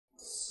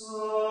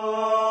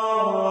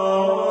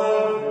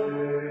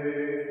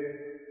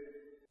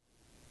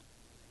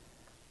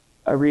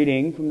A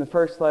reading from the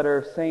first letter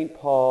of St.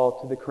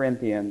 Paul to the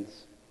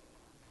Corinthians.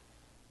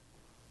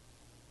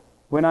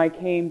 When I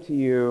came to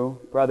you,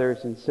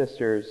 brothers and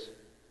sisters,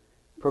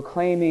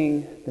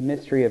 proclaiming the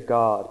mystery of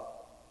God,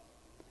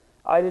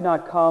 I did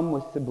not come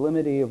with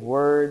sublimity of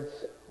words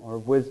or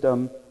of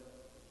wisdom,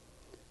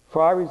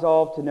 for I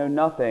resolved to know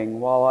nothing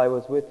while I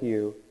was with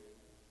you,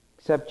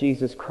 except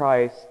Jesus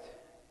Christ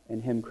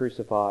and Him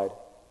crucified.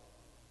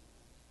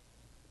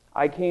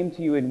 I came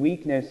to you in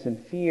weakness and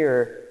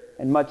fear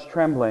and much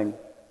trembling.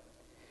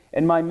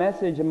 And my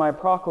message and my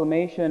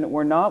proclamation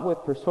were not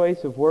with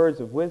persuasive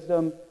words of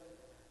wisdom,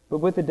 but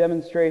with a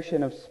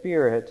demonstration of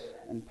spirit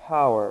and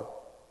power,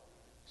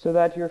 so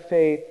that your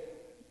faith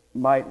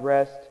might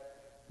rest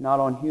not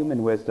on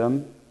human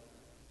wisdom,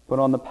 but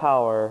on the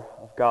power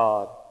of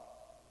God.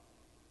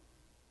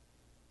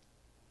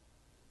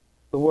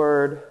 The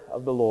word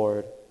of the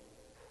Lord.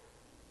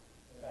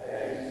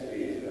 Thanks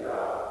be to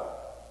God.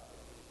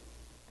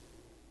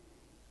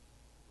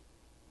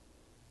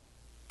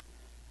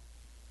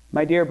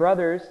 My dear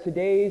brothers,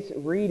 today's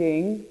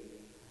reading,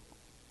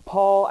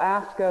 Paul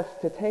asks us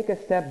to take a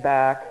step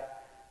back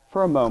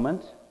for a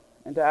moment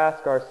and to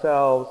ask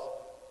ourselves,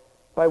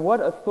 by what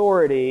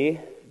authority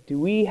do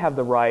we have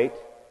the right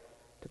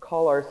to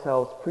call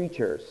ourselves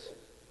preachers,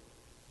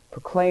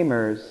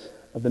 proclaimers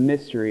of the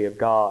mystery of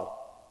God?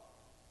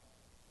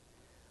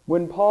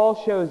 When Paul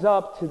shows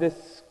up to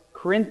this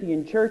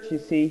Corinthian church, you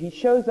see, he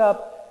shows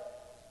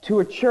up to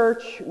a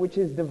church which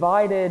is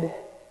divided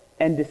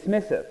and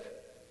dismissive.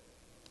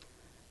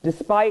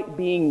 Despite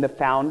being the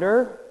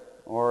founder,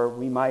 or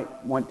we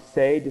might want to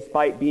say,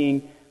 despite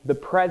being the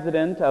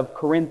president of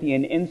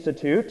Corinthian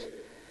Institute,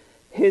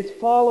 his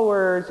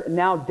followers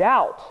now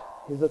doubt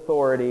his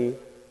authority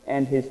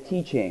and his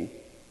teaching.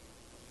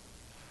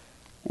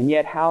 And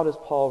yet, how does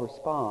Paul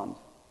respond?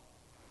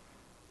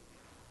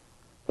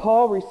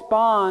 Paul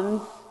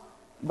responds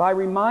by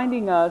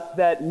reminding us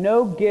that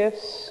no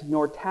gifts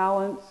nor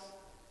talents,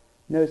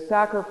 no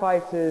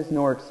sacrifices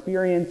nor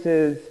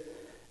experiences,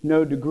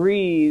 no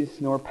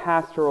degrees nor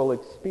pastoral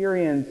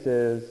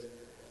experiences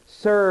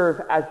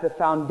serve as the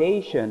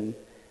foundation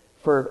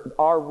for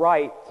our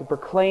right to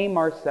proclaim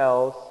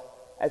ourselves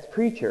as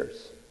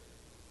preachers.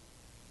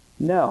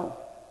 No.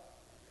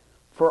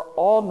 For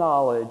all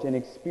knowledge and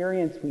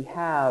experience we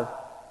have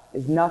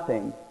is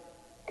nothing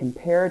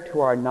compared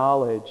to our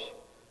knowledge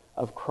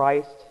of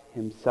Christ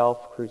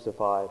Himself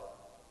crucified.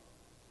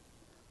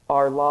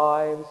 Our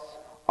lives,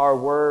 our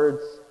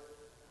words,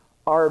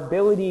 our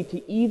ability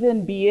to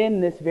even be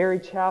in this very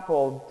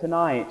chapel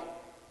tonight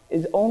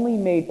is only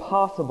made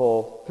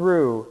possible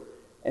through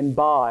and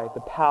by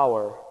the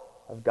power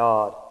of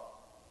God.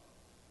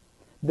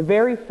 The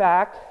very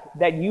fact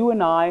that you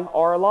and I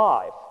are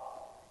alive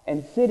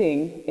and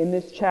sitting in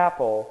this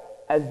chapel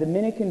as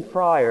Dominican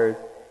friars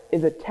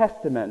is a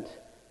testament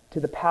to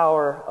the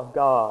power of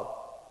God.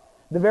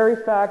 The very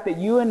fact that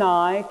you and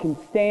I can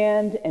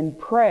stand and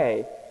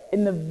pray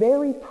in the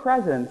very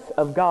presence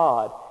of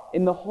God,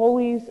 in the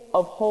holies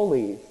of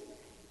holies,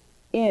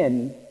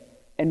 in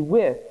and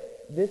with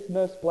this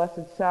most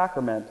blessed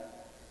sacrament,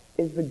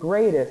 is the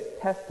greatest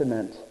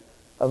testament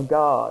of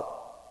God.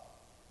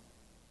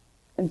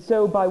 And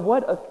so, by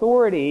what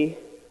authority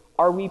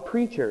are we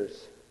preachers,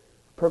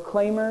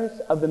 proclaimers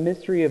of the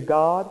mystery of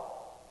God?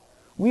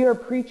 We are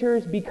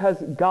preachers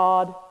because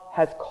God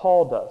has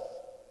called us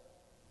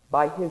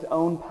by His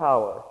own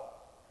power.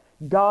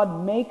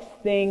 God makes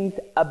things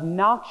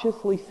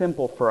obnoxiously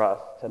simple for us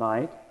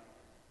tonight,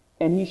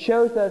 and He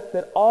shows us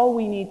that all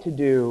we need to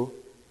do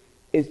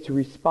is to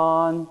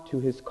respond to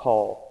His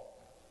call,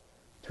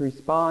 to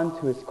respond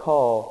to His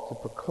call to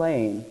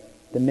proclaim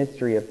the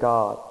mystery of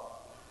God.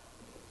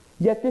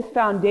 Yet this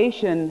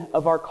foundation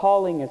of our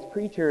calling as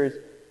preachers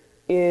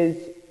is,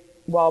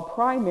 while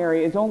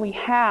primary, is only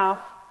half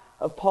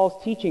of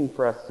Paul's teaching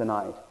for us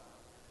tonight.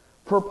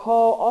 For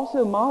Paul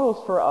also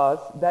models for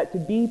us that to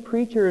be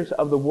preachers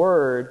of the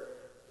Word,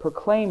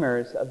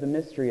 proclaimers of the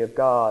mystery of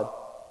God,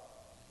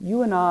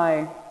 you and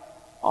I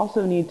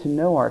also need to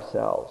know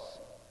ourselves.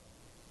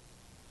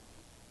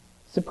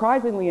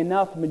 Surprisingly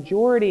enough, the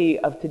majority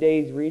of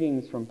today's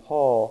readings from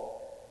Paul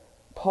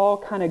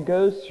kind of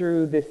goes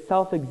through this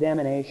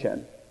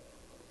self-examination.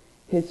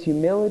 His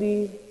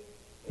humility,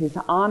 his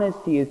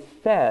honesty is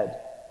fed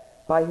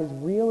by his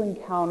real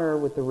encounter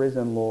with the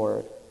risen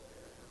Lord,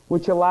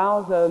 which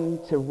allows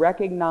him to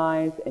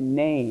recognize and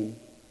name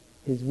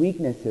his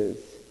weaknesses,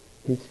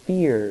 his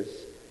fears,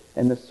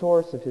 and the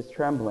source of his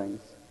tremblings.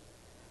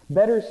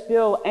 Better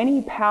still,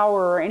 any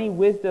power or any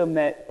wisdom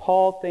that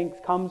Paul thinks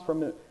comes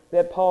from,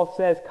 that Paul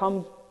says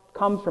comes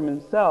from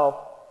himself,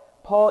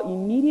 Paul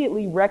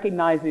immediately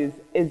recognizes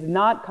is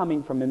not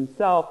coming from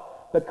himself,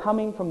 but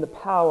coming from the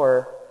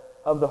power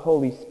of the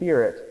Holy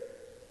Spirit.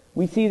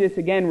 We see this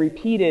again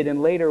repeated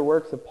in later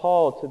works of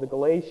Paul to the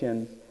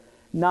Galatians.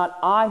 Not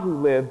I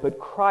who live, but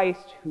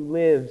Christ who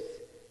lives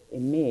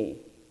in me.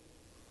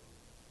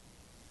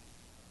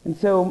 And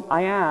so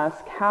I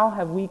ask, how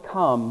have we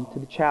come to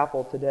the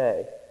chapel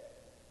today?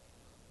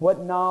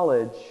 What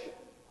knowledge,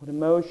 what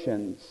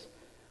emotions,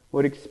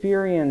 what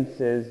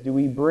experiences do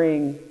we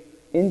bring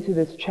into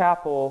this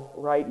chapel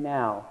right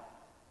now?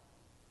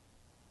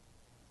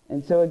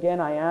 And so again,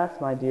 I ask,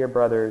 my dear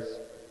brothers,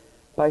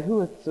 by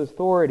whose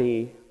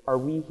authority are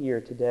we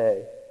here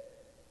today?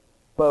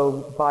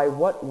 By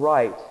what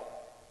right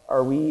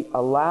are we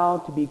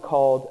allowed to be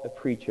called a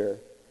preacher,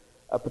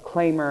 a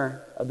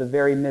proclaimer of the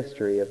very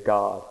mystery of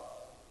God?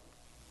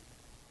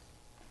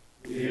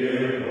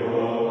 Dear Lord.